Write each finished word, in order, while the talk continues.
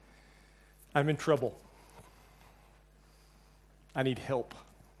I'm in trouble. I need help.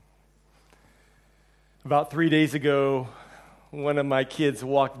 About 3 days ago, one of my kids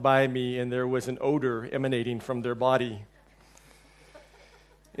walked by me and there was an odor emanating from their body.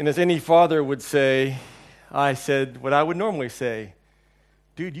 And as any father would say, I said what I would normally say,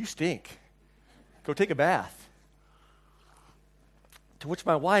 dude, you stink. Go take a bath. To which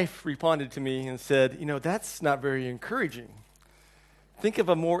my wife responded to me and said, that's not very encouraging. Think of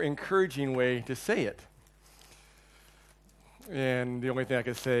a more encouraging way to say it. And the only thing I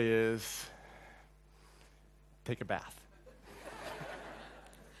could say is, take a bath.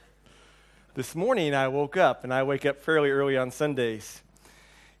 This morning I woke up, and I wake up fairly early on Sundays,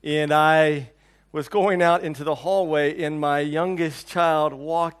 and I was going out into the hallway, and my youngest child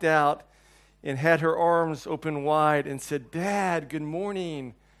walked out and had her arms open wide and said, Dad, good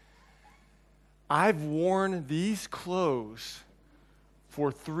morning. I've worn these clothes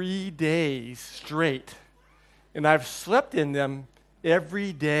for 3 days straight, and I've slept in them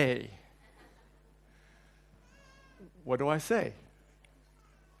every day. What do I say?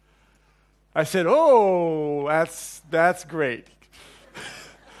 I said, oh, that's great.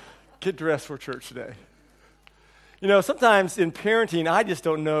 Get dressed for church today. Sometimes in parenting, I just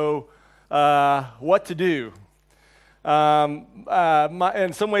don't know what to do.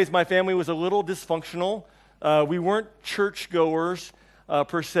 In some ways, my family was a little dysfunctional. We weren't churchgoers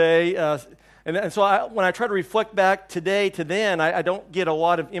per se. And so when I try to reflect back today to then, I don't get a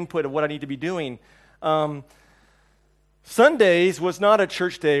lot of input of what I need to be doing. Sundays was not a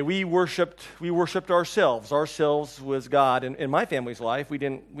church day. We worshipped ourselves. Ourselves was God. In my family's life, we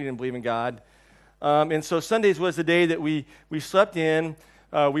didn't believe in God. And so Sundays was the day that we slept in.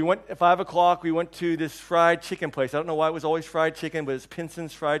 We went at 5 o'clock. We went to this fried chicken place. I don't know why it was always fried chicken, but it's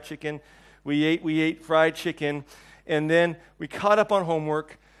Pinson's Fried Chicken. We ate fried chicken, and then we caught up on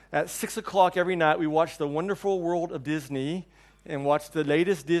homework. At 6 o'clock every night, we watched The Wonderful World of Disney and watched the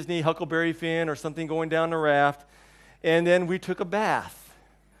latest Disney, Huckleberry Finn or something going down the raft, and then we took a bath.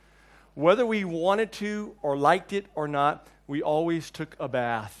 Whether we wanted to or liked it or not, we always took a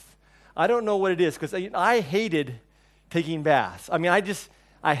bath. I don't know what it is, because I hated taking baths.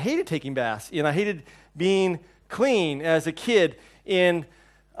 I hated taking baths, and I hated being clean as a kid. And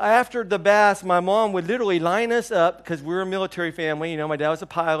after the baths, my mom would literally line us up, because we were a military family. My dad was a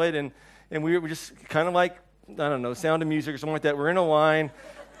pilot, and we were just kind of like, Sound of Music or something like that. We're in a line.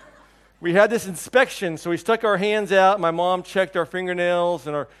 We had this inspection, so we stuck our hands out. My mom checked our fingernails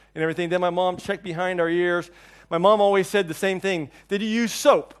and everything. Then my mom checked behind our ears. My mom always said the same thing. Did you use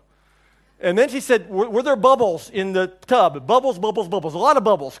soap? And then she said, were there bubbles in the tub? Bubbles, bubbles, bubbles. A lot of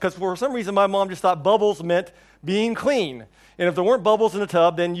bubbles, because for some reason my mom just thought bubbles meant being clean. And if there weren't bubbles in the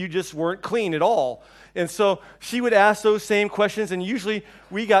tub, then you just weren't clean at all. And so she would ask those same questions, and usually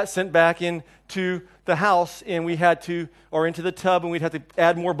we got sent back into the house, and or into the tub, and we'd have to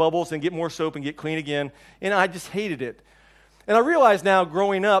add more bubbles and get more soap and get clean again. And I just hated it. And I realize now,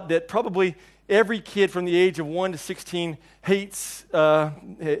 growing up, that probably every kid from the age of 1 to 16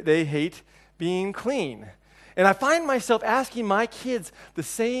 they hate being clean. And I find myself asking my kids the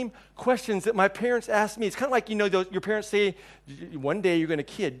same questions that my parents asked me. It's kind of like, your parents say, one day you're going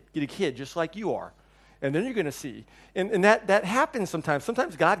to get a kid just like you are. And then you're going to see. And that happens sometimes.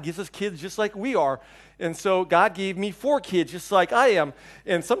 Sometimes God gives us kids just like we are. And so God gave me 4 kids just like I am.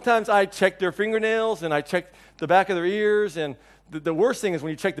 And sometimes I check their fingernails, and I check the back of their ears. And the worst thing is when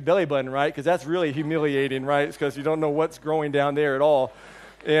you check the belly button, right? Because that's really humiliating, right? It's because you don't know what's growing down there at all.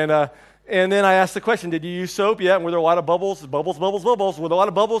 And then I asked the question, did you use soap? Yeah. And were there a lot of bubbles? Bubbles, bubbles, bubbles. Were there a lot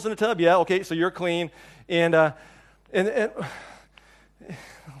of bubbles in the tub? Yeah. Okay, so you're clean. And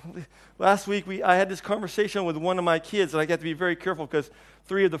last week I had this conversation with one of my kids, and I got to be very careful because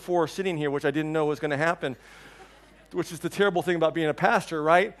 3 of the 4 are sitting here, which I didn't know was going to happen, which is the terrible thing about being a pastor,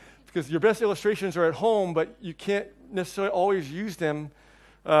 right? Because your best illustrations are at home, but you can't necessarily always use them.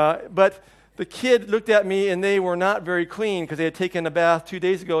 But the kid looked at me, and they were not very clean because they had taken a bath 2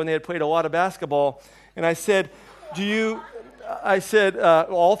 days ago, and they had played a lot of basketball. And I said,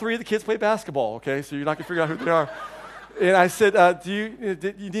 all 3 of the kids play basketball, okay? So you're not going to figure out who they are. And I said, you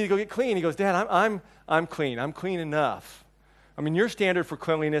need to go get clean? He goes, Dad, I'm clean. I'm clean enough. Your standard for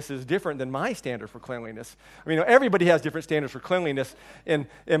cleanliness is different than my standard for cleanliness. Everybody has different standards for cleanliness, and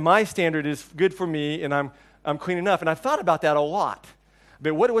my standard is good for me, and I'm clean enough. And I've thought about that a lot.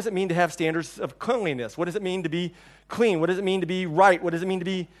 But what does it mean to have standards of cleanliness? What does it mean to be clean? What does it mean to be right? What does it mean to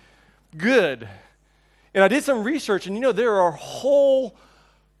be good? And I did some research, and there are whole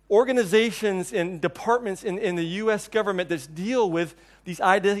organizations and departments in the U.S. government that deal with these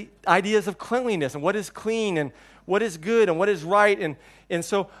ideas of cleanliness and what is clean and what is good and what is right. And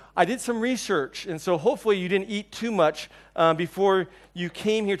so I did some research, and so hopefully you didn't eat too much before you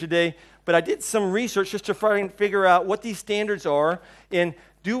came here today. But I did some research just to try and figure out what these standards are, and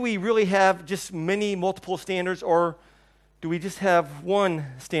do we really have just many multiple standards, or do we just have one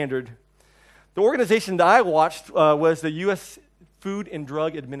standard? The organization that I watched was the U.S. Food and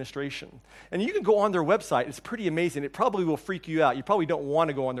Drug Administration. And you can go on their website. It's pretty amazing. It probably will freak you out. You probably don't want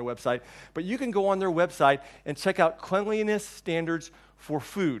to go on their website, but you can go on their website and check out cleanliness standards for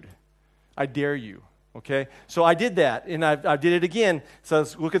food. I dare you. Okay, so I did that, and I did it again. So I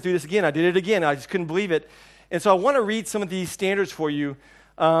was looking through this again. I did it again. I just couldn't believe it. And so I want to read some of these standards for you,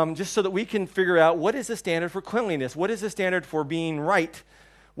 just so that we can figure out what is the standard for cleanliness, what is the standard for being right,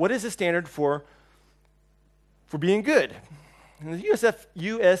 what is the standard for being good. And the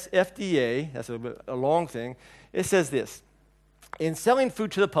USFDA, that's a long thing, it says this: in selling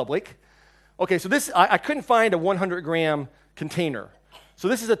food to the public. Okay, so this I couldn't find a 100-gram container. So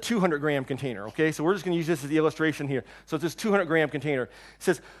this is a 200-gram container, okay? So we're just going to use this as the illustration here. So it's this 200-gram container. It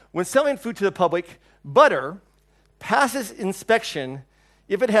says, when selling food to the public, butter passes inspection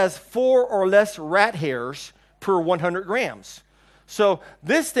if it has 4 or less rat hairs per 100 grams. So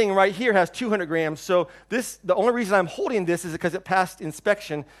this thing right here has 200 grams. So the only reason I'm holding this is because it passed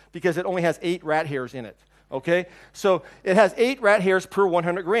inspection, because it only has 8 rat hairs in it, okay? So it has 8 rat hairs per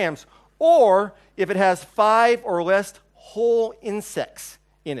 100 grams. Or if it has 5 or less whole insects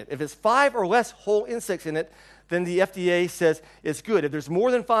in it. If it's 5 or less whole insects in it, then the FDA says it's good. If there's more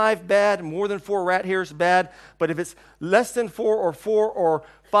than 5, bad. More than 4 rat hairs, bad. But if it's less than 4 or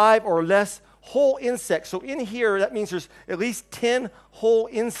 5 or less whole insects, so in here, that means there's at least 10 whole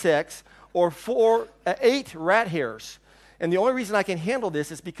insects or 8 rat hairs. And the only reason I can handle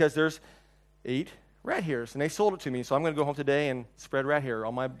this is because there's 8 rat hairs. And they sold it to me, so I'm going to go home today and spread rat hair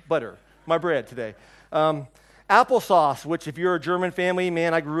on my bread today. Applesauce, which if you're a German family,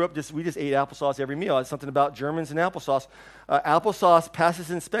 man, I grew up we just ate applesauce every meal. It's something about Germans and applesauce. Applesauce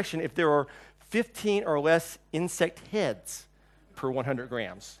passes inspection if there are 15 or less insect heads per 100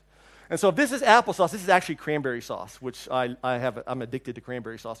 grams. And so if this is applesauce, this is actually cranberry sauce, which I'm addicted to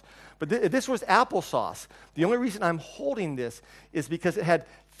cranberry sauce. But if this was applesauce, the only reason I'm holding this is because it had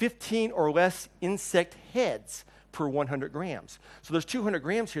 15 or less insect heads per 100 grams. So there's 200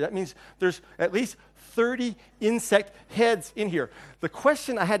 grams here. That means there's at least 30 insect heads in here. The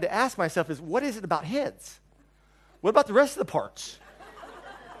question I had to ask myself is, what is it about heads? What about the rest of the parts?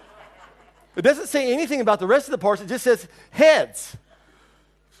 It doesn't say anything about the rest of the parts. It just says heads,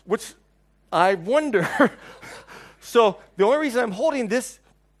 which I wonder. So the only reason I'm holding this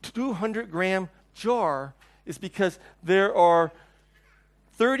 200-gram jar is because there are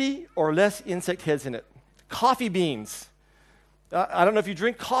 30 or less insect heads in it. Coffee beans. I don't know if you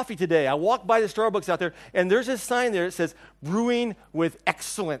drink coffee today. I walked by the Starbucks out there, and there's a sign there that says, brewing with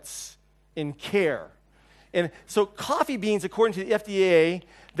excellence in care. And so coffee beans, according to the FDA,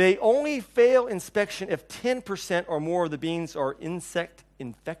 they only fail inspection if 10% or more of the beans are insect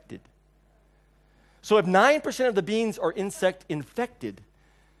infected. So if 9% of the beans are insect infected,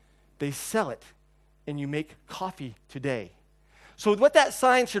 they sell it, and you make coffee today. So what that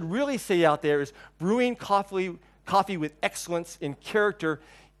sign should really say out there is brewing coffee with excellence in character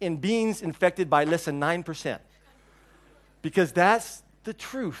in beans infected by less than 9%. Because that's the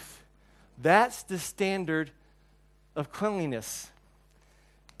truth. That's the standard of cleanliness.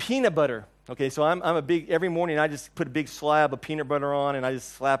 Peanut butter. Okay, so I'm a big, every morning I just put a big slab of peanut butter on, and I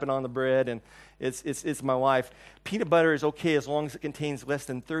just slap it on the bread, and it's my wife. Peanut butter is okay as long as it contains less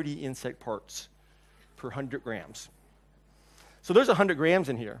than 30 insect parts per 100 grams. So there's 100 grams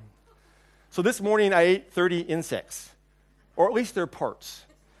in here. So this morning I ate 30 insects, or at least their parts.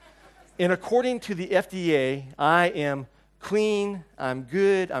 And according to the FDA, I am clean, I'm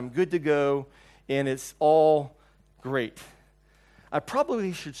good to go, and it's all great. I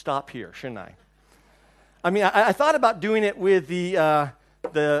probably should stop here, shouldn't I? I mean, I thought about doing it with the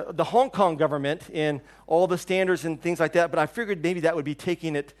Hong Kong government and all the standards and things like that, but I figured maybe that would be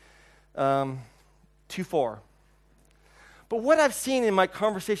taking it too far. But what I've seen in my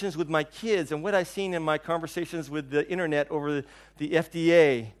conversations with my kids and what I've seen in my conversations with the internet over the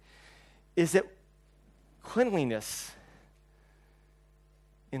FDA is that cleanliness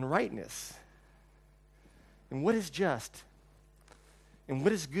and rightness and what is just and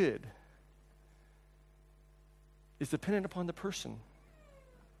what is good is dependent upon the person.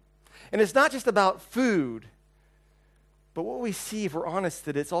 And it's not just about food, but what we see, if we're honest,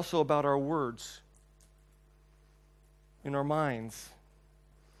 that it's also about our words, in our minds,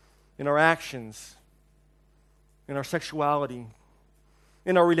 in our actions, in our sexuality,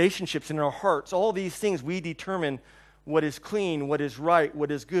 in our relationships, in our hearts. All these things, we determine what is clean, what is right,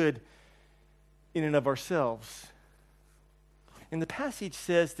 what is good in and of ourselves. And the passage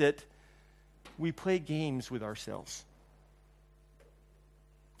says that we play games with ourselves.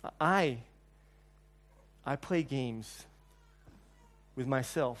 I play games with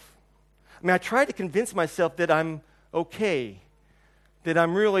myself. I mean, I try to convince myself that I'm okay, that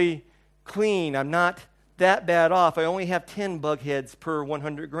I'm really clean, I'm not that bad off. I only have 10 bug heads per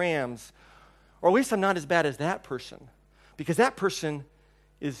 100 grams. Or at least I'm not as bad as that person, because that person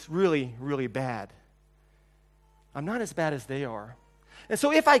is really, really bad. I'm not as bad as they are. And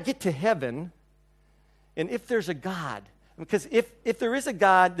so if I get to heaven, and if there's a God, because if there is a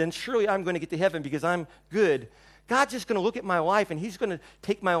God, then surely I'm going to get to heaven because I'm good. God's just going to look at my life, and he's going to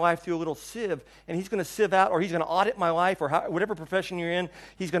take my life through a little sieve, and he's going to sieve out, or he's going to audit my life, or whatever profession you're in,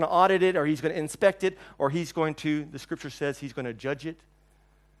 he's going to audit it, or he's going to inspect it, or he's going to, the scripture says, he's going to judge it.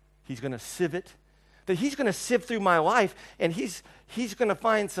 He's going to sieve it. That he's going to sieve through my life, and he's going to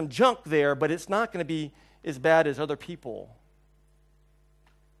find some junk there, but it's not going to be as bad as other people.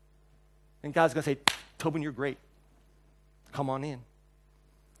 And God's going to say, Tobin, you're great. Come on in.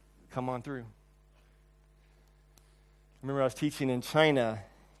 Come on through. I remember I was teaching in China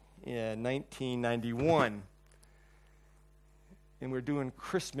in 1991, and we're doing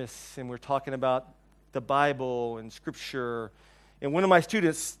Christmas, and we're talking about the Bible and Scripture. And one of my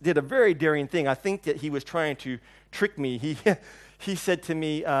students did a very daring thing. I think that he was trying to trick me. He said to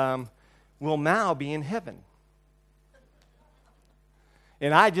me, will Mao be in heaven?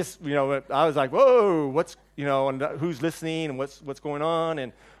 And I just, I was like, whoa, what's, and who's listening, and what's going on,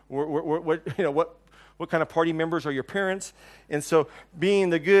 and what kind of party members are your parents? And so, being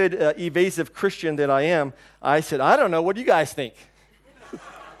the good, evasive Christian that I am, I said, I don't know. What do you guys think?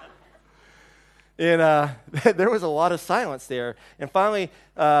 And there was a lot of silence there. And finally,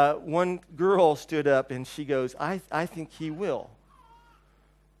 one girl stood up, and she goes, I think he will.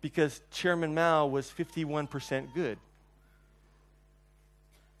 Because Chairman Mao was 51% good.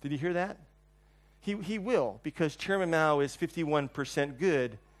 Did you hear that? He will, because Chairman Mao is 51%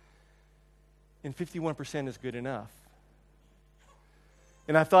 good, and 51% is good enough.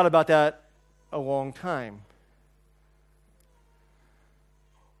 And I've thought about that a long time.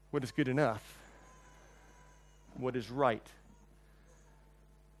 What is good enough? What is right?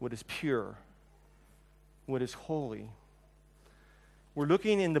 What is pure? What is holy? We're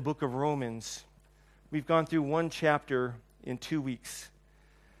looking in the book of Romans. We've gone through one chapter in 2 weeks.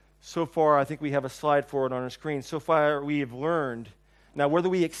 So far, I think we have a slide for it on our screen. So far, we have learned. Now, whether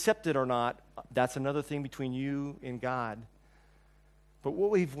we accept it or not, that's another thing between you and God. But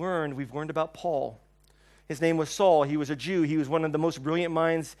what we've learned about Paul. His name was Saul. He was a Jew. He was one of the most brilliant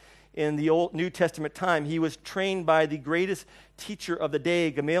minds in the Old New Testament time. He was trained by the greatest teacher of the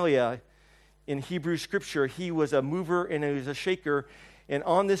day, Gamaliel, in Hebrew Scripture. He was a mover and he was a shaker. And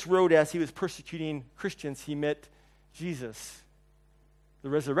on this road, as he was persecuting Christians, he met Jesus, the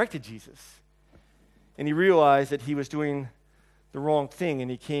resurrected Jesus. And he realized that he was doing the wrong thing,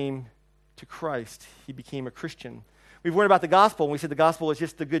 and he came to Christ. He became a Christian. We've learned about the gospel, and we said the gospel is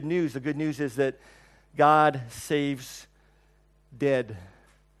just the good news. The good news is that God saves dead,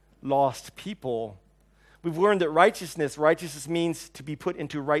 lost people. We've learned that righteousness means to be put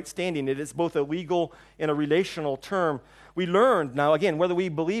into right standing. It is both a legal and a relational term. We learned, now again, whether we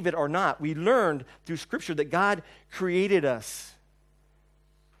believe it or not, we learned through Scripture that God created us.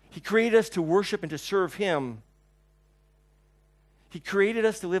 He created us to worship and to serve Him. He created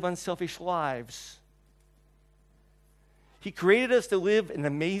us to live unselfish lives. He created us to live an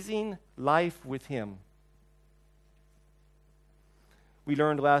amazing life with Him. We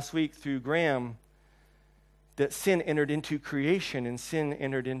learned last week through Graham that sin entered into creation and sin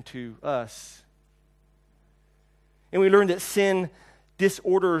entered into us. And we learned that sin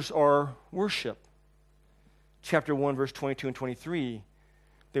disorders our worship. Chapter 1, verse 22 and 23.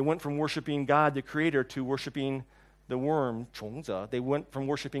 They went from worshiping God, the Creator, to worshiping the worm, 虫子. They went from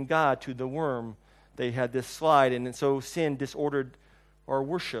worshiping God to the worm. They had this slide, and so sin disordered our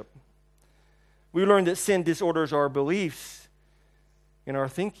worship. We learned that sin disorders our beliefs and our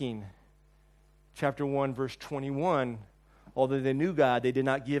thinking. Chapter 1, verse 21. Although they knew God, they did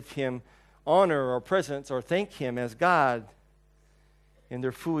not give Him honor or presence or thank Him as God, and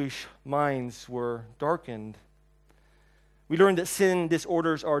their foolish minds were darkened. We learned that sin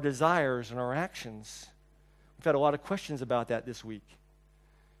disorders our desires and our actions. We've had a lot of questions about that this week.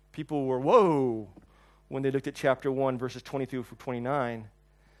 People were, whoa, when they looked at chapter 1, verses 22 through 29.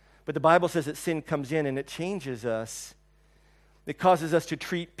 But the Bible says that sin comes in and it changes us. It causes us to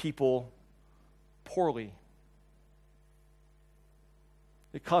treat people poorly.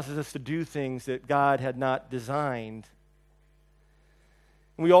 It causes us to do things that God had not designed.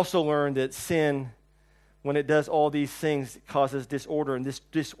 And we also learn that sin, when it does all these things, it causes disorder, and this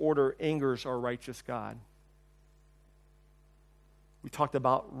disorder angers our righteous God. We talked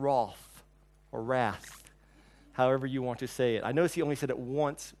about wrath or wrath, however you want to say it. I notice he only said it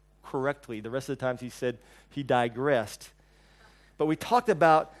once correctly. The rest of the times he said he digressed. But we talked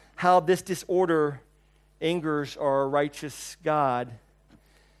about how this disorder angers our righteous God.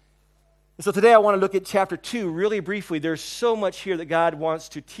 And so today I want to look at chapter 2 really briefly. There's so much here that God wants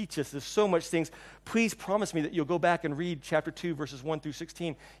to teach us. There's so much things. Please promise me that you'll go back and read chapter 2, verses 1 through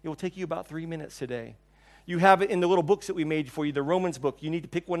 16. It will take you about 3 minutes today. You have it in the little books that we made for you, the Romans book. You need to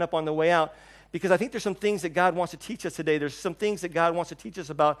pick one up on the way out because I think there's some things that God wants to teach us today. There's some things that God wants to teach us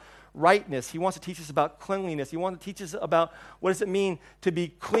about rightness. He wants to teach us about cleanliness. He wants to teach us about what does it mean to be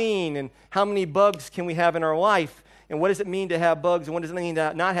clean and how many bugs can we have in our life and what does it mean to have bugs and what does it mean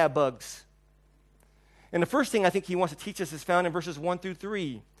to not have bugs. And the first thing I think he wants to teach us is found in verses 1 through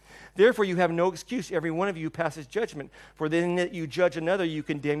 3. Therefore, you have no excuse, every one of you who passes judgment. For then that you judge another, you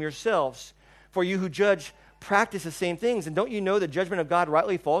condemn yourselves. For you who judge practice the same things. And don't you know the judgment of God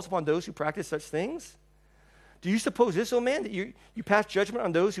rightly falls upon those who practice such things? Do you suppose this, O man, that you pass judgment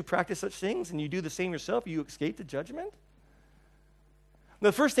on those who practice such things and you do the same yourself, you escape the judgment?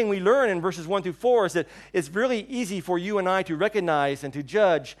 The first thing we learn in verses 1 through 4 is that it's really easy for you and I to recognize and to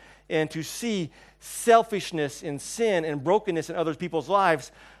judge and to see selfishness and sin and brokenness in other people's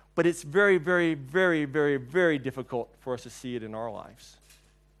lives, but it's very, very, very, very, very difficult for us to see it in our lives.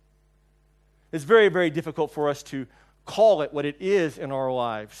 It's very, very difficult for us to call it what it is in our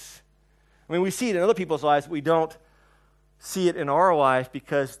lives. I mean, we see it in other people's lives, but we don't see it in our life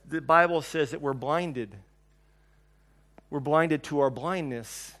because the Bible says that we're blinded. We're blinded to our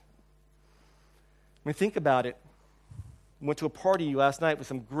blindness. I mean, think about it. Went to a party last night with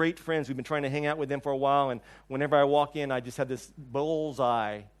some great friends. We've been trying to hang out with them for a while, and whenever I walk in, I just have this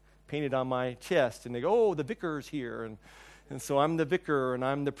bullseye painted on my chest, and they go, oh, the vicar's here, and so I'm the vicar, and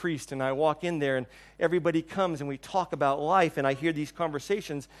I'm the priest, and I walk in there, and everybody comes, and we talk about life, and I hear these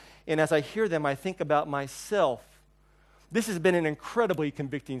conversations, and as I hear them, I think about myself. This has been an incredibly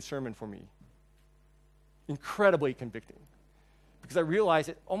convicting sermon for me. Incredibly convicting. Because I realize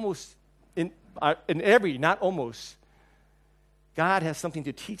that almost, not almost, God has something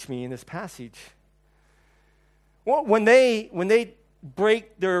to teach me in this passage. Well, when they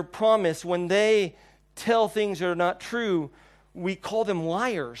break their promise, when they tell things that are not true, we call them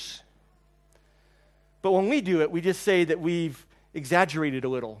liars. But when we do it, we just say that we've exaggerated a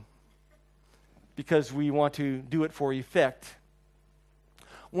little because we want to do it for effect.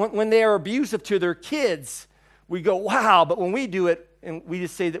 When they are abusive to their kids, we go, wow, but when we do it, and we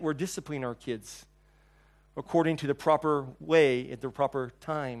just say that we're disciplining our kids according to the proper way at the proper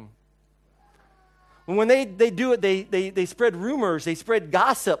time. When they do it, they spread rumors, they spread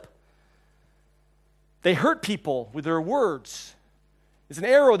gossip. They hurt people with their words. It's an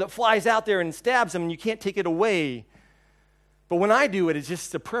arrow that flies out there and stabs them, and you can't take it away. But when I do it, it's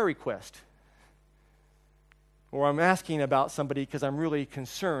just a prayer request. Or I'm asking about somebody because I'm really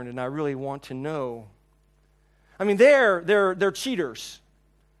concerned and I really want to know. I mean, they're cheaters,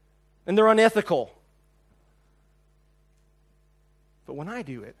 and they're unethical. But when I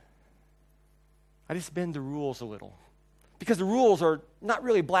do it, I just bend the rules a little. Because the rules are not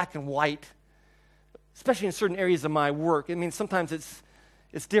really black and white, especially in certain areas of my work. I mean, sometimes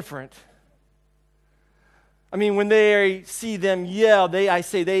it's different. I mean, when they see them yell, I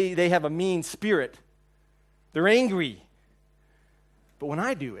say they have a mean spirit. They're angry. But when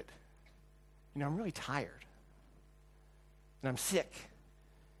I do it, I'm really tired. And I'm sick.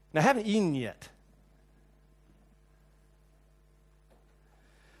 And I haven't eaten yet.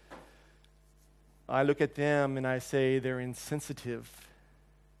 I look at them and I say they're insensitive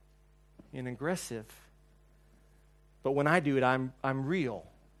and aggressive. But when I do it, I'm real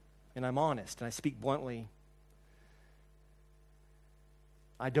and I'm honest and I speak bluntly.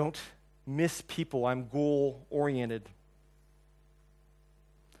 I don't miss people. I'm goal-oriented.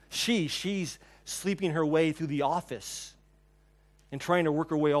 She's sleeping her way through the office and trying to work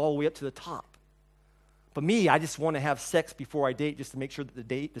her way all the way up to the top. But me, I just want to have sex before I date just to make sure that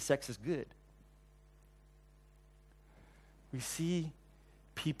the sex is good. We see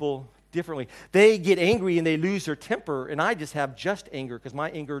people differently. They get angry and they lose their temper, and I just have just anger because my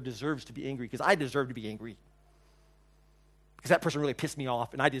anger deserves to be angry because I deserve to be angry. Because that person really pissed me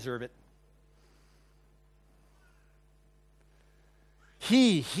off, and I deserve it.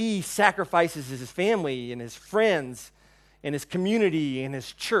 He sacrifices his family and his friends and his community and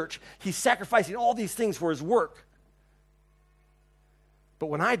his church. He's sacrificing all these things for his work. But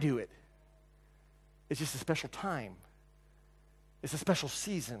when I do it, it's just a special time. It's a special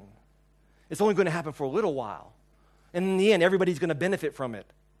season. It's only going to happen for a little while. And in the end, everybody's going to benefit from it.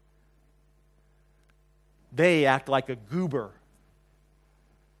 They act like a goober.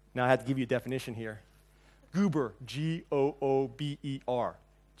 Now, I have to give you a definition here. Goober, G-O-O-B-E-R.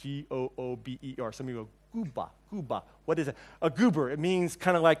 G-O-O-B-E-R. Some of you go, gooba. What is it? A goober. It means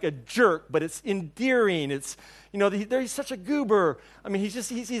kind of like a jerk, but it's endearing. It's, he's such a goober. I mean,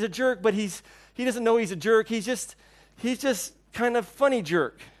 he's a jerk, but he doesn't know he's a jerk. He's just kind of funny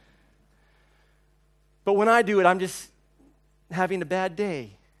jerk. But when I do it, I'm just having a bad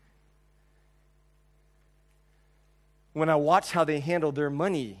day. When I watch how they handle their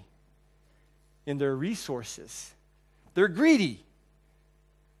money and their resources, they're greedy.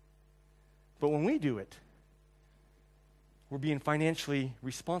 But when we do it, we're being financially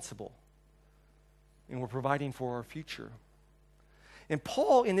responsible and we're providing for our future. And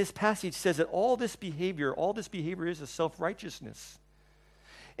Paul in this passage says that all this behavior is a self-righteousness.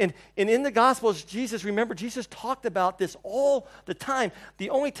 And in the Gospels, Jesus talked about this all the time. The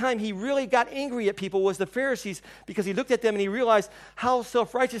only time he really got angry at people was the Pharisees, because he looked at them and he realized how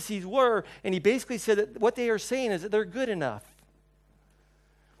self-righteous these were, and he basically said that what they are saying is that they're good enough.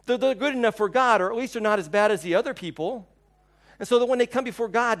 They're good enough for God, or at least they're not as bad as the other people. And so that when they come before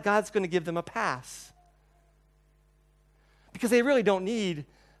God, God's going to give them a pass. Because they really don't need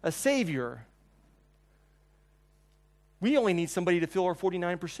a Savior. We only need somebody to fill our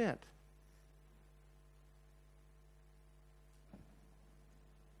 49%.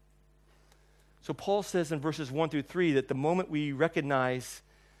 So Paul says in verses 1 through 3 that the moment we recognize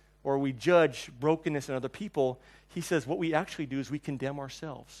or we judge brokenness in other people, he says what we actually do is we condemn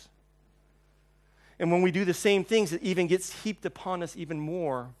ourselves. And when we do the same things, it even gets heaped upon us even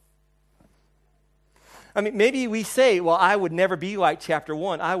more. I mean, maybe we say, well, I would never be like chapter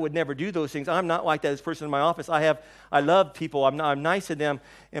 1. I would never do those things. I'm not like that as a person in my office. I love people. I'm nice to them.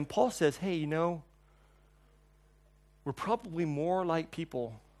 And Paul says, hey, we're probably more like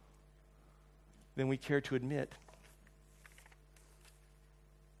people than we care to admit.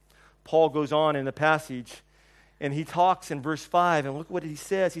 Paul goes on in the passage, and he talks in verse 5, and look what he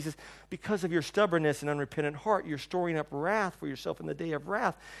says. He says, because of your stubbornness and unrepentant heart, you're storing up wrath for yourself in the day of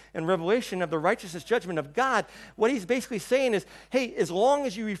wrath and revelation of the righteousness judgment of God. What he's basically saying is, hey, as long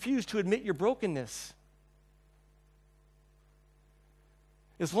as you refuse to admit your brokenness,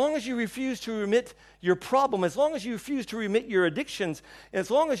 as long as you refuse to admit your problem, as long as you refuse to admit your addictions, as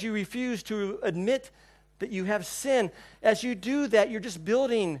long as you refuse to admit that you have sin, as you do that, you're just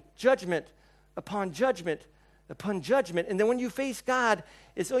building judgment upon judgment upon judgment. And then when you face God,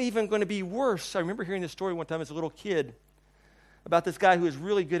 it's even going to be worse. I remember hearing this story one time as a little kid about this guy who was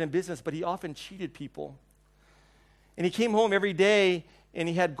really good in business, but he often cheated people. And he came home every day, and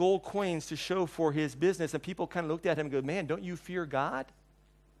he had gold coins to show for his business, and people kind of looked at him and go, man, don't you fear God?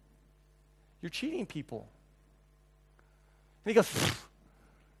 You're cheating people. And he goes,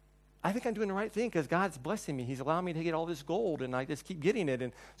 I think I'm doing the right thing because God's blessing me. He's allowing me to get all this gold, and I just keep getting it.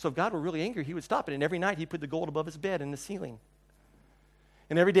 And so if God were really angry, he would stop it. And every night he'd put the gold above his bed in the ceiling.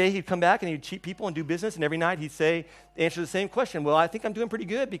 And every day he'd come back and he'd cheat people and do business, and every night he'd answer the same question. Well, I think I'm doing pretty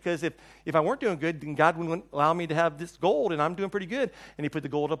good, because if I weren't doing good, then God wouldn't allow me to have this gold, and I'm doing pretty good. And he put the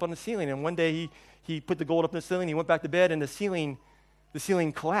gold up on the ceiling. And one day he put the gold up on the ceiling, he went back to bed, and the ceiling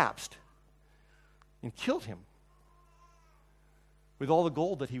collapsed and killed him with all the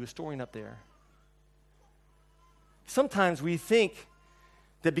gold that he was storing up there. Sometimes we think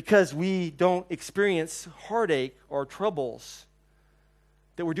that because we don't experience heartache or troubles,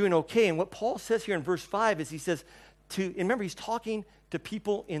 that we're doing okay. And what Paul says here in verse 5 is he says and remember, he's talking to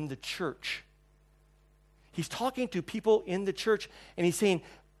people in the church. He's talking to people in the church, and he's saying,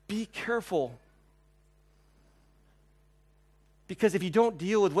 be careful. Because if you don't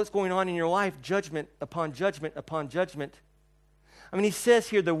deal with what's going on in your life, judgment upon judgment upon judgment. I mean, he says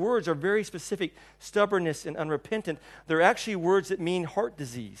here the words are very specific: stubbornness and unrepentant. They're actually words that mean heart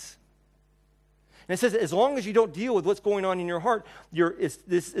disease. And it says that as long as you don't deal with what's going on in your heart,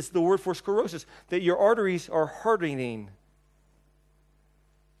 it's the word for sclerosis, that your arteries are hardening.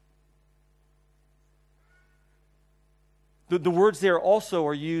 The words there also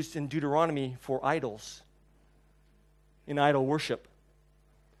are used in Deuteronomy for idols, in idol worship.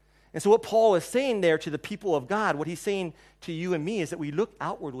 And so what Paul is saying there to the people of God, what he's saying to you and me, is that we look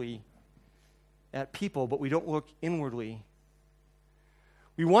outwardly at people, but we don't look inwardly.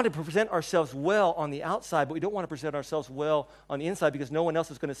 We want to present ourselves well on the outside, but we don't want to present ourselves well on the inside, because no one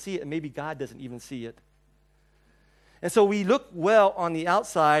else is going to see it, and maybe God doesn't even see it. And so we look well on the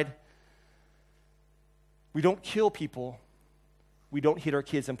outside. We don't kill people. We don't hit our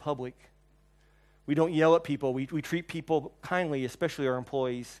kids in public. We don't yell at people. We treat people kindly, especially our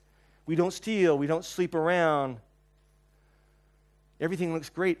employees. We don't steal. We don't sleep around. Everything looks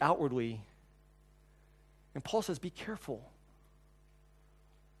great outwardly. And Paul says, be careful.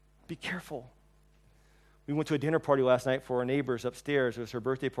 Be careful. We went to a dinner party last night for our neighbors upstairs. It was her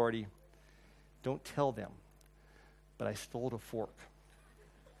birthday party. Don't tell them, but I stole a fork.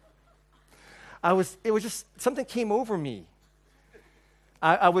 It was just, something came over me.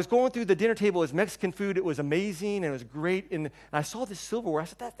 I was going through the dinner table. It was Mexican food. It was amazing, and it was great. And I saw this silverware. I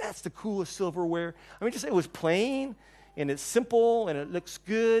said, that's the coolest silverware. I mean, just it was plain, and it's simple, and it looks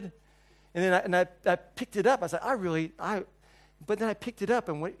good. And then I picked it up. I was like, but then I picked it up,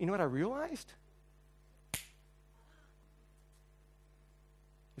 and you know what I realized?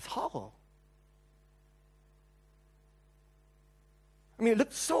 It's hollow. I mean, it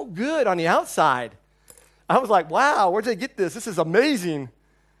looked so good on the outside. I was like, wow, where'd they get this? This is amazing.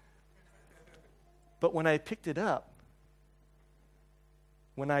 But when I picked it up,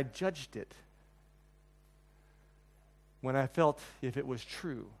 when I judged it, when I felt if it was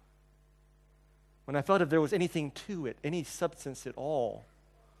true, when I felt if there was anything to it, any substance at all,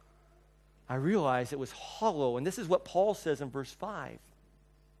 I realized it was hollow. And this is what Paul says in verse 5.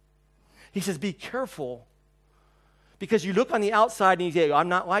 He says, be careful, because you look on the outside and you say, I'm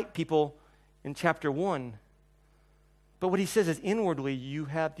not like people in chapter 1. But what he says is inwardly you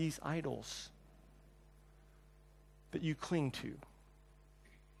have these idols that you cling to.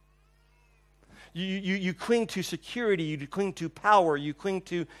 You cling to security, you cling to power, you cling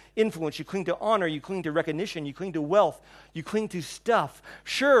to influence, you cling to honor, you cling to recognition, you cling to wealth, you cling to stuff.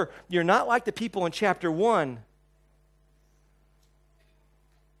 Sure, you're not like the people in chapter 1,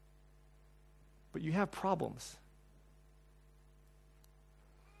 but you have problems.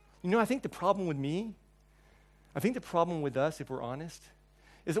 You know, I think the problem with me, I think the problem with us, if we're honest,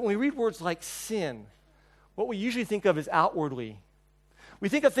 is that when we read words like sin, what we usually think of is outwardly. We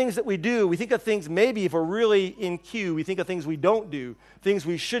think of things that we do. We think of things maybe if we're really in queue. We think of things we don't do, things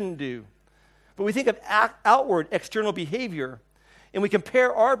we shouldn't do. But we think of outward, external behavior, and we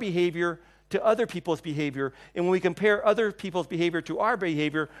compare our behavior to other people's behavior. And when we compare other people's behavior to our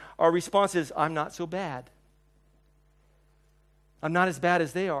behavior, our response is, I'm not so bad. I'm not as bad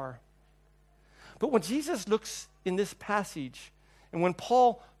as they are. But when Jesus looks in this passage, and when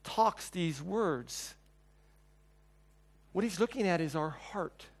Paul talks these words, what he's looking at is our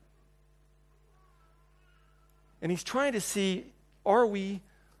heart. And he's trying to see, are we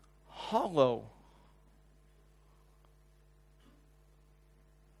hollow?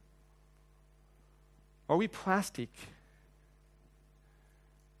 Are we plastic?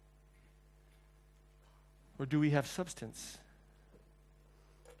 Or do we have substance?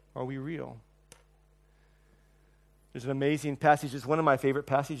 Are we real? There's an amazing passage. It's one of my favorite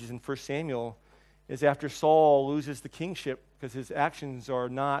passages in 1 Samuel. Is after Saul loses the kingship because his actions are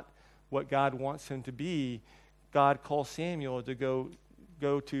not what God wants him to be, God calls Samuel to go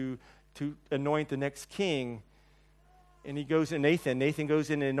to anoint the next king. And he goes to Nathan. Nathan goes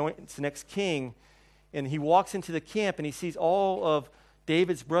in and anoints the next king. And he walks into the camp and he sees all of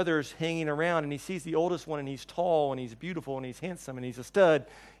David's brothers hanging around, and he sees the oldest one, and he's tall and he's beautiful and he's handsome and he's a stud.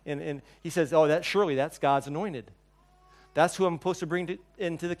 And he says, oh, that's God's anointed. That's who I'm supposed to bring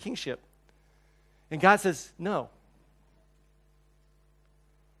into the kingship. And God says, no.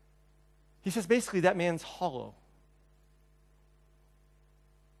 He says, basically, that man's hollow.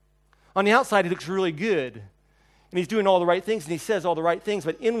 On the outside, he looks really good. And he's doing all the right things, and he says all the right things,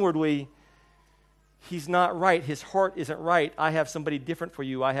 but inwardly, he's not right. His heart isn't right. I have somebody different for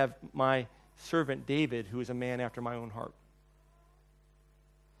you. I have my servant David, who is a man after my own heart.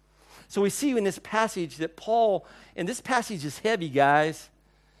 So we see in this passage that Paul, and this passage is heavy, guys.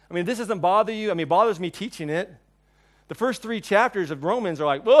 I mean, this doesn't bother you. I mean, it bothers me teaching it. The first 3 chapters of Romans are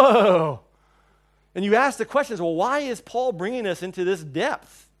like, whoa. And you ask the questions, well, why is Paul bringing us into this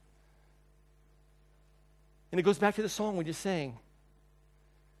depth? And it goes back to the song we just sang.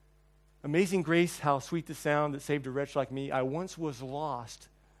 Amazing grace, how sweet the sound that saved a wretch like me. I once was lost,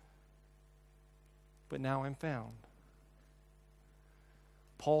 but now I'm found.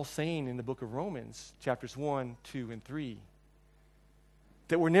 Paul's saying in the book of Romans, chapters 1, 2, and 3,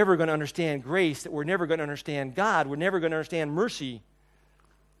 that we're never going to understand grace, that we're never going to understand God, we're never going to understand mercy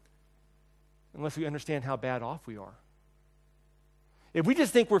unless we understand how bad off we are. If we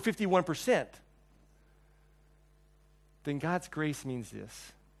just think we're 51%, then God's grace means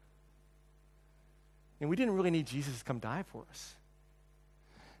this. And we didn't really need Jesus to come die for us.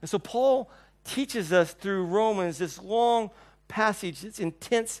 And so Paul teaches us through Romans this long passage. It's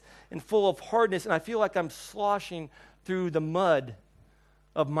intense and full of hardness, and I feel like I'm sloshing through the mud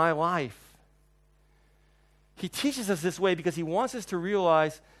of my life. He teaches us this way because he wants us to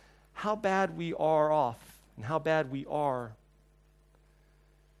realize how bad we are off and how bad we are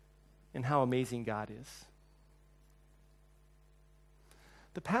and how amazing God is.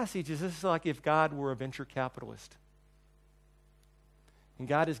 The passage is this is like if God were a venture capitalist. And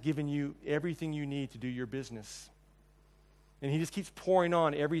God has given you everything you need to do your business. And he just keeps pouring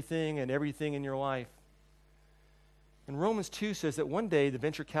on everything and everything in your life. And Romans 2 says that one day the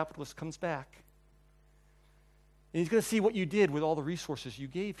venture capitalist comes back. And he's going to see what you did with all the resources you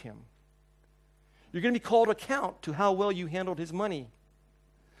gave him. You're going to be called to account to how well you handled his money.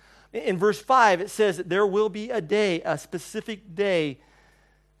 In verse 5, it says that there will be a day, a specific day,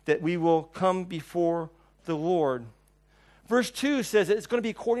 that we will come before the Lord. Verse 2 says that it's going to be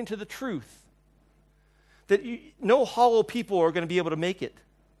according to the truth. That no hollow people are going to be able to make it.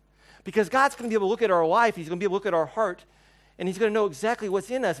 Because God's going to be able to look at our life, he's going to be able to look at our heart, and he's going to know exactly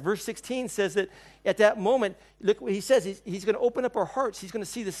what's in us. Verse 16 says that at that moment, look what he says, he's going to open up our hearts. He's going to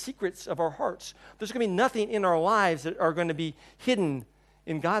see the secrets of our hearts. There's going to be nothing in our lives that are going to be hidden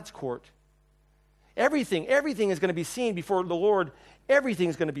in God's court. Everything is going to be seen before the Lord. Everything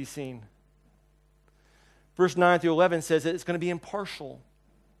is going to be seen. Verse 9 through 11 says that it's going to be impartial.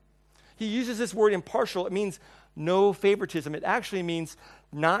 He uses this word impartial. It means no favoritism. It actually means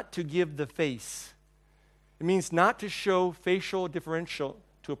not to give the face. It means not to show facial differential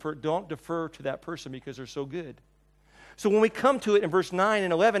to a person. Don't defer to that person because they're so good. So when we come to it in verse 9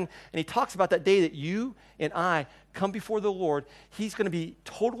 and 11, and he talks about that day that you and I come before the Lord, he's going to be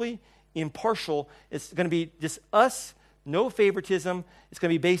totally impartial. It's going to be just us, no favoritism. It's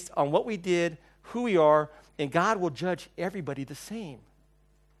going to be based on what we did, who we are, and God will judge everybody the same.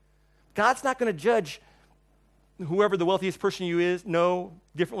 God's not going to judge whoever the wealthiest person you know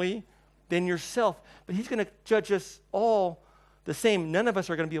differently than yourself, but he's going to judge us all the same. None of us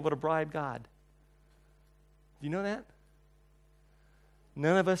are going to be able to bribe God. Do you know that?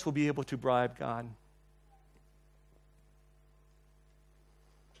 None of us will be able to bribe God.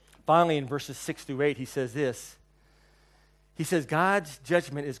 Finally, in verses 6 through 8, he says this. He says, God's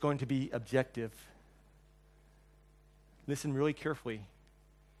judgment is going to be objective. Listen really carefully,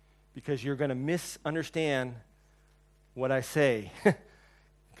 because you're going to misunderstand what I say,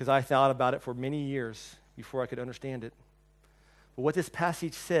 because I thought about it for many years before I could understand it. But what this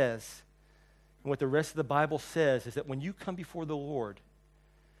passage says, and what the rest of the Bible says, is that when you come before the Lord,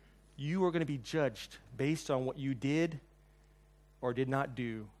 you are going to be judged based on what you did or did not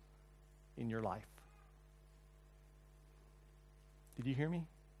do in your life. Did you hear me?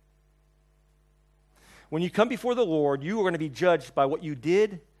 When you come before the Lord, you are going to be judged by what you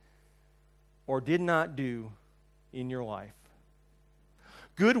did or did not do in your life.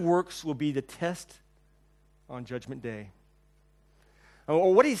 Good works will be the test on Judgment Day.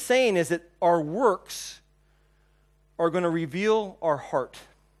 Or what he's saying is that our works are going to reveal our heart.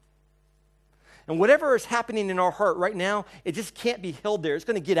 And whatever is happening in our heart right now, it just can't be held there. It's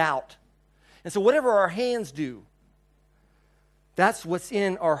going to get out. And so whatever our hands do, that's what's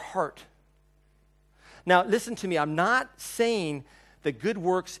in our heart. Now, listen to me. I'm not saying that good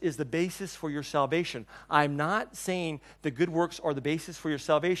works is the basis for your salvation. I'm not saying that good works are the basis for your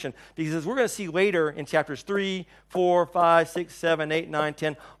salvation, because as we're going to see later in chapters 3, 4, 5, 6, 7, 8, 9,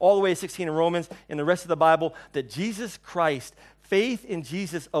 10, all the way to 16 in Romans, and the rest of the Bible, that Jesus Christ, faith in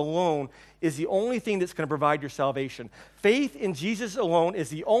Jesus alone, is the only thing that's going to provide your salvation. Faith in Jesus alone is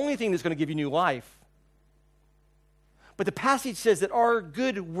the only thing that's going to give you new life. But the passage says that our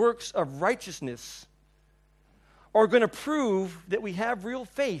good works of righteousness are going to prove that we have real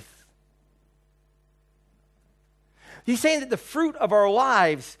faith. He's saying that the fruit of our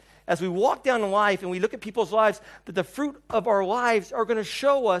lives, as we walk down life and we look at people's lives, that the fruit of our lives are going to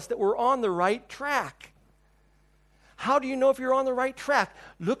show us that we're on the right track. How do you know if you're on the right track?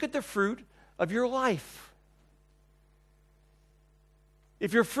 Look at the fruit of your life.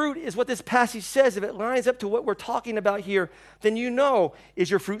 If your fruit is what this passage says, if it lines up to what we're talking about here, then you know, is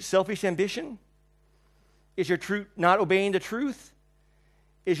your fruit selfish ambition? Is your truth not obeying the truth?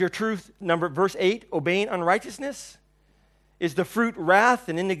 Is your truth, verse 8, obeying unrighteousness? Is the fruit wrath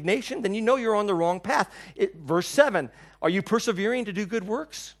and indignation? Then you know you're on the wrong path. Verse 7, are you persevering to do good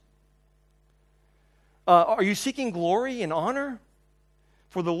works? Are you seeking glory and honor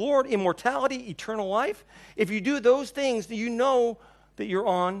for the Lord, immortality, eternal life? If you do those things, do you know that you're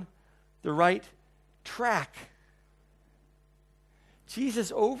on the right track?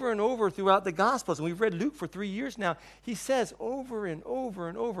 Jesus, over and over throughout the Gospels, and we've read Luke for 3 years now, he says over and over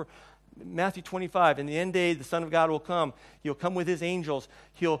and over, Matthew 25, in the end day, the Son of God will come. He'll come with his angels.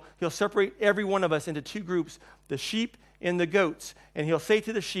 He'll separate every one of us into two groups, the sheep and the goats. And he'll say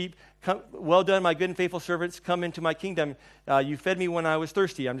to the sheep, "Come, well done, my good and faithful servants, come into my kingdom. You fed me when I was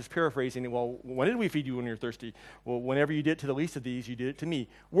thirsty." I'm just paraphrasing it. Well, when did we feed you when you were thirsty? Well, whenever you did it to the least of these, you did it to me.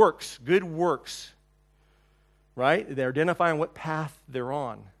 Works, good works, right? They're identifying what path they're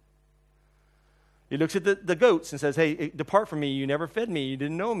on. He looks at the goats and says, "Hey, depart from me. You never fed me. You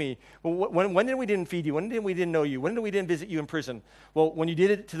didn't know me." Well, when did we didn't feed you? When did we didn't know you? When did we didn't visit you in prison? Well, when you did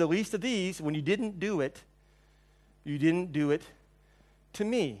it to the least of these, when you didn't do it to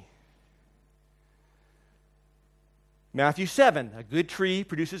me. Matthew 7, a good tree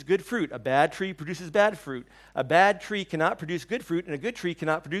produces good fruit. A bad tree produces bad fruit. A bad tree cannot produce good fruit, and a good tree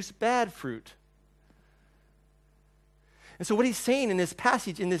cannot produce bad fruit. And so what he's saying in this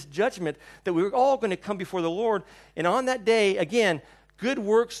passage, in this judgment, that we're all going to come before the Lord, and on that day, again, good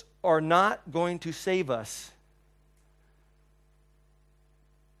works are not going to save us.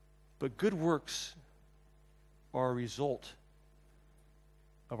 But good works are a result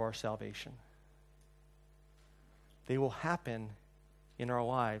of our salvation. They will happen in our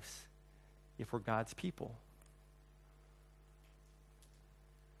lives if we're God's people.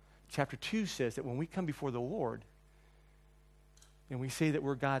 Chapter 2 says that when we come before the Lord, and we say that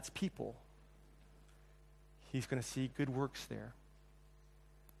we're God's people, he's going to see good works there.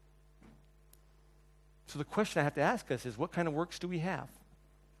 So the question I have to ask us is, what kind of works do we have?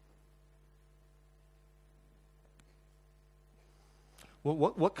 Well,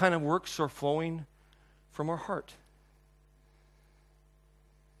 what kind of works are flowing from our heart?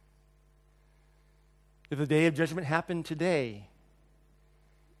 If the day of judgment happened today,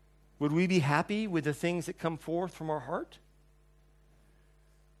 would we be happy with the things that come forth from our heart?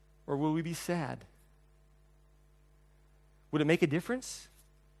 Or will we be sad? Would it make a difference?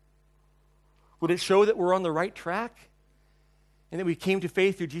 Would it show that we're on the right track and that we came to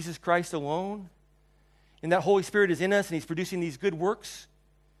faith through Jesus Christ alone? And that Holy Spirit is in us and he's producing these good works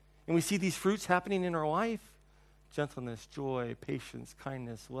and we see these fruits happening in our life? Gentleness, joy, patience,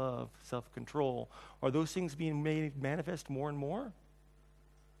 kindness, love, self-control. Are those things being made manifest more and more?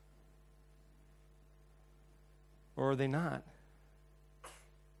 Or are they not?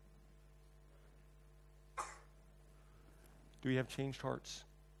 Do we have changed hearts?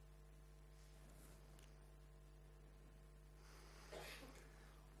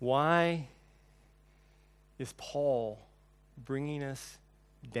 Why is Paul bringing us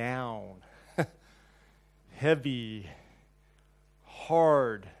down? Heavy,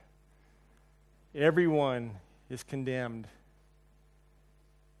 hard. Everyone is condemned.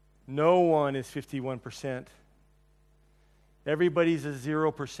 No one is 51%. Everybody's a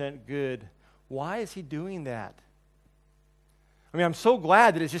 0% good. Why is he doing that? I mean, I'm so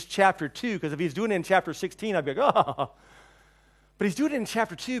glad that it's just chapter 2, because if he's doing it in chapter 16, I'd be like, oh. But he's doing it in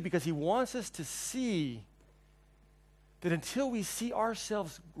chapter 2 because he wants us to see that until we see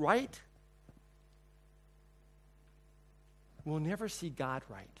ourselves right, we'll never see God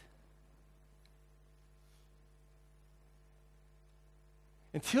right.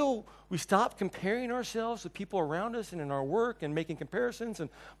 Until we stop comparing ourselves with people around us and in our work and making comparisons and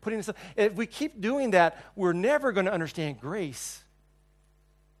putting this, if we keep doing that, we're never going to understand grace.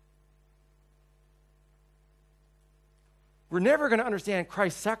 We're never going to understand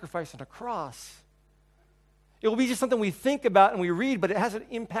Christ's sacrifice on the cross. It will be just something we think about and we read, but it hasn't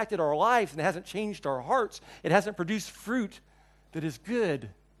impacted our lives and it hasn't changed our hearts. It hasn't produced fruit that is good.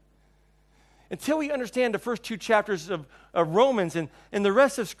 Until we understand the first 2 chapters of Romans and the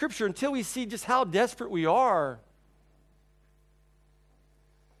rest of Scripture, until we see just how desperate we are,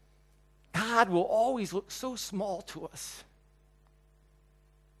 God will always look so small to us.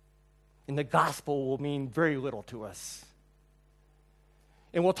 And the gospel will mean very little to us.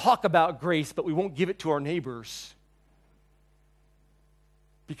 And we'll talk about grace, but we won't give it to our neighbors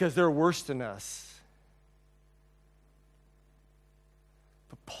because they're worse than us.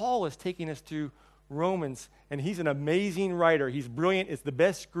 But Paul is taking us through Romans, and he's an amazing writer. He's brilliant. It's the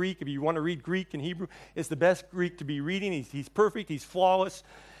best Greek. If you want to read Greek and Hebrew, it's the best Greek to be reading. He's perfect. He's flawless.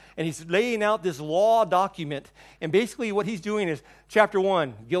 And he's laying out this law document. And basically what he's doing is, chapter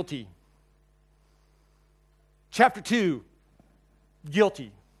 1, guilty. Chapter 2,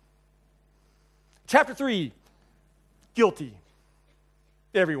 guilty. Chapter 3, guilty.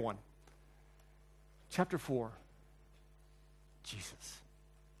 Everyone. Chapter 4, Jesus.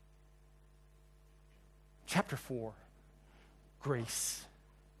 Chapter 4, grace.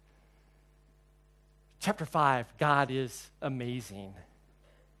 Chapter 5, God is amazing.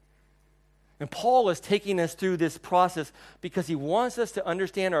 And Paul is taking us through this process because he wants us to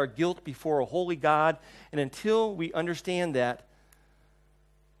understand our guilt before a holy God. And until we understand that,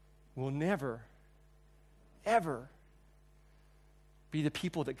 we'll never, ever be the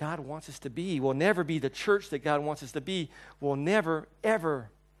people that God wants us to be. We'll never be the church that God wants us to be. We'll never,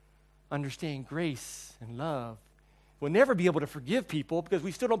 ever understand grace and love. We'll never be able to forgive people because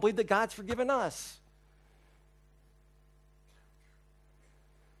we still don't believe that God's forgiven us.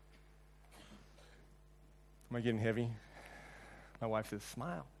 Am I getting heavy? My wife says,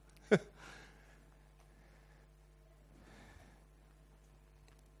 smile.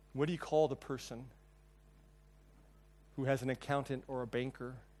 What do you call the person who has an accountant or a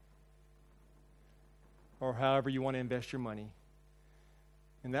banker or however you want to invest your money?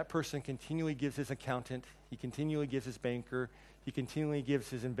 And that person continually gives his accountant, he continually gives his banker, he continually gives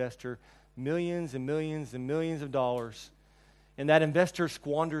his investor millions and millions and millions of dollars. And that investor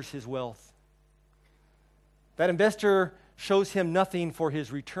squanders his wealth. That investor shows him nothing for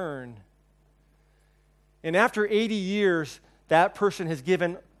his return. And after 80 years, that person has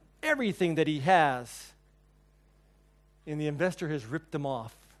given everything that he has. And the investor has ripped them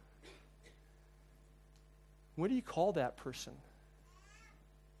off. What do you call that person?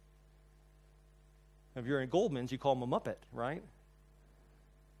 If you're in Goldman's, you call him a Muppet, right?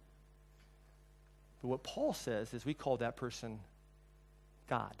 But what Paul says is we call that person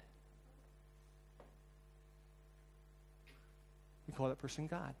God. We call that person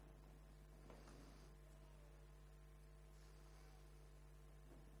God.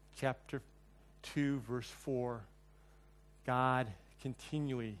 Chapter 2, verse 4. God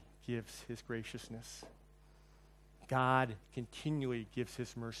continually gives his graciousness. God continually gives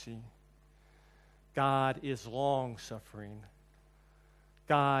his mercy. God is long-suffering.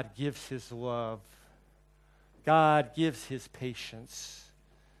 God gives his love. God gives his patience.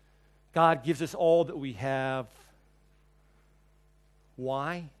 God gives us all that we have.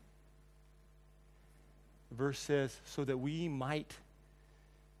 Why? The verse says, so that we might,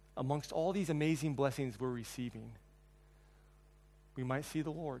 amongst all these amazing blessings we're receiving, we might see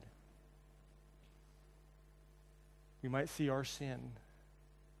the Lord. We might see our sin.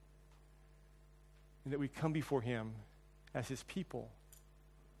 And that we come before him as his people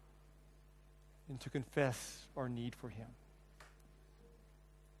and to confess our need for him.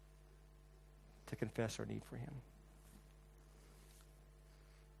 To confess our need for him.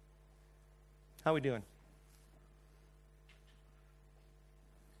 How are we doing?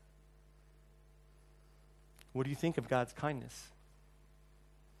 What do you think of God's kindness?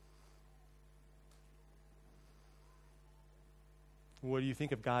 What do you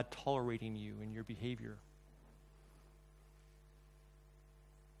think of God tolerating you and your behavior?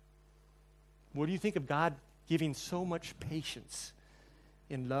 What do you think of God giving so much patience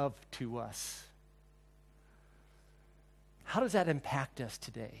and love to us? How does that impact us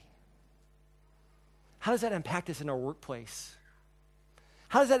today? How does that impact us in our workplace?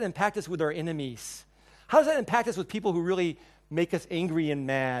 How does that impact us with our enemies? How does that impact us with people who really make us angry and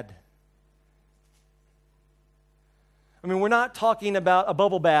mad? I mean, we're not talking about a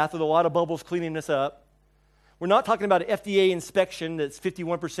bubble bath with a lot of bubbles cleaning us up. We're not talking about an FDA inspection that's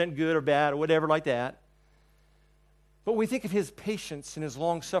 51% good or bad or whatever like that. But when we think of his patience and his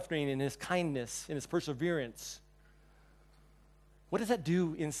long-suffering and his kindness and his perseverance, what does that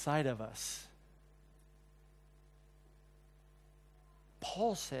do inside of us?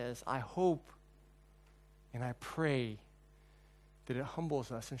 Paul says, I hope and I pray that it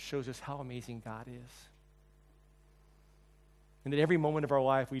humbles us and shows us how amazing God is. And that every moment of our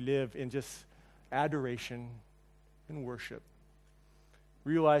life we live in just adoration and worship,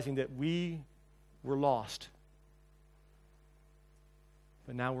 realizing that we were lost,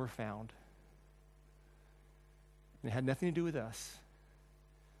 but now we're found. And it had nothing to do with us.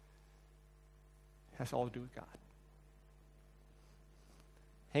 It has all to do with God.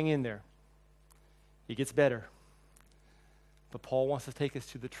 Hang in there. It gets better. But Paul wants to take us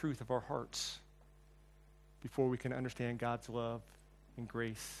to the truth of our hearts before we can understand God's love and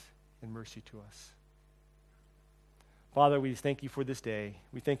grace and mercy to us. Father, we thank you for this day.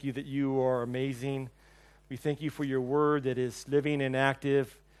 We thank you that you are amazing. We thank you for your word that is living and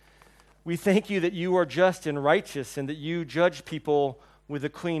active. We thank you that you are just and righteous and that you judge people with a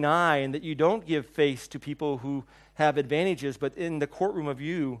clean eye and that you don't give face to people who have advantages, but in the courtroom of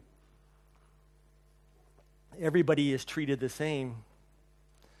you, everybody is treated the same.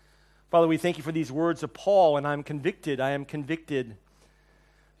 Father, we thank you for these words of Paul, and I'm convicted. I am convicted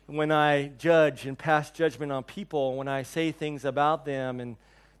when I judge and pass judgment on people, when I say things about them, and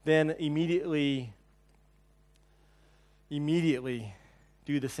then immediately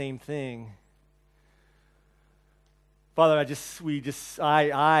do the same thing Father,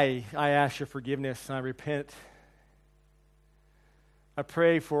 I ask your forgiveness and I repent. I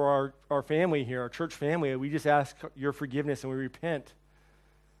pray for our family here, our church family. We just ask your forgiveness and we repent.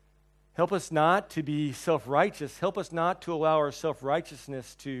 Help us not to be self-righteous. Help us not to allow our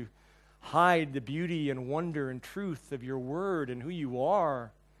self-righteousness to hide the beauty and wonder and truth of your word and who you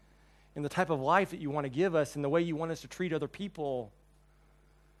are and the type of life that you want to give us and the way you want us to treat other people.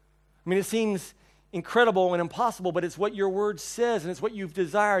 I mean, it seems incredible and impossible, but it's what your word says and it's what you've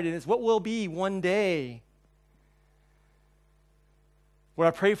desired and it's what will be one day. Lord,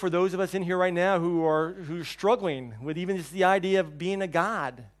 I pray for those of us in here right now who are struggling with even just the idea of being a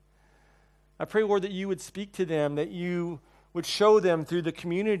God. I pray, Lord, that you would speak to them, that you would show them through the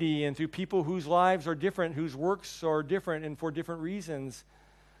community and through people whose lives are different, whose works are different and for different reasons.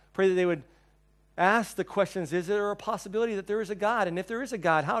 Pray that they would ask the questions, is there a possibility that there is a God? And if there is a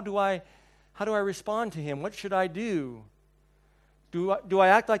God, how do I respond to him? What should I do? Do I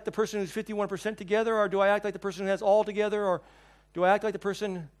act like the person who's 51% together, or do I act like the person who has all together, or do I act like the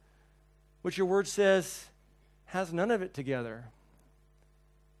person which your word says has none of it together?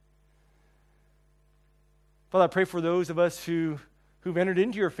 Father, I pray for those of us who've entered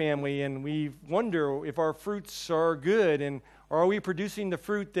into your family and we wonder if our fruits are good and are we producing the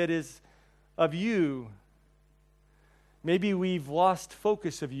fruit that is of you. Maybe we've lost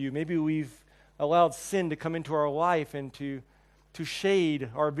focus of you. Maybe we've allowed sin to come into our life and to shade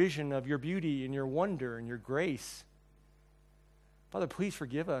our vision of your beauty and your wonder and your grace. Father, please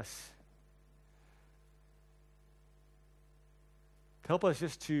forgive us. Help us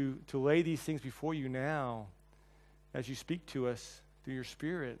just to lay these things before you now as you speak to us through your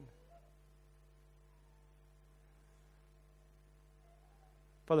Spirit.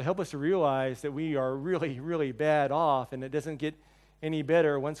 Father, help us to realize that we are really, really bad off, and it doesn't get any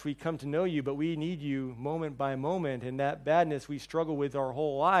better once we come to know you, but we need you moment by moment, and that badness we struggle with our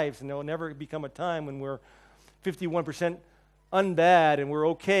whole lives, and there will never become a time when we're 51% unbad and we're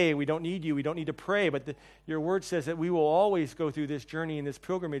okay, we don't need you, we don't need to pray, but your word says that we will always go through this journey and this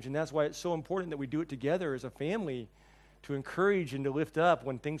pilgrimage, and that's why it's so important that we do it together as a family to encourage and to lift up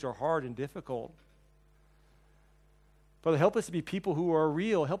when things are hard and difficult. Father, help us to be people who are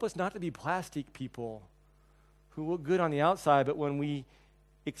real. Help us not to be plastic people who look good on the outside, but when we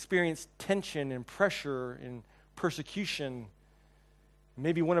experience tension and pressure and persecution,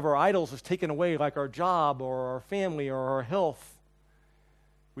 maybe one of our idols is taken away, like our job or our family or our health,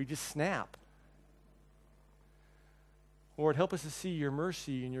 we just snap. Lord, help us to see your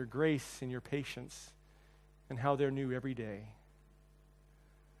mercy and your grace and your patience and how they're new every day.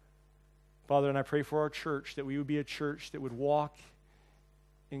 Father, and I pray for our church that we would be a church that would walk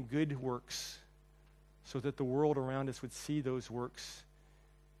in good works so that the world around us would see those works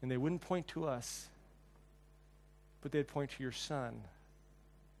and they wouldn't point to us, but they'd point to your Son,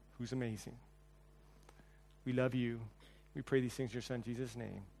 who's amazing. We love you. We pray these things in your Son, Jesus'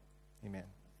 name. Amen.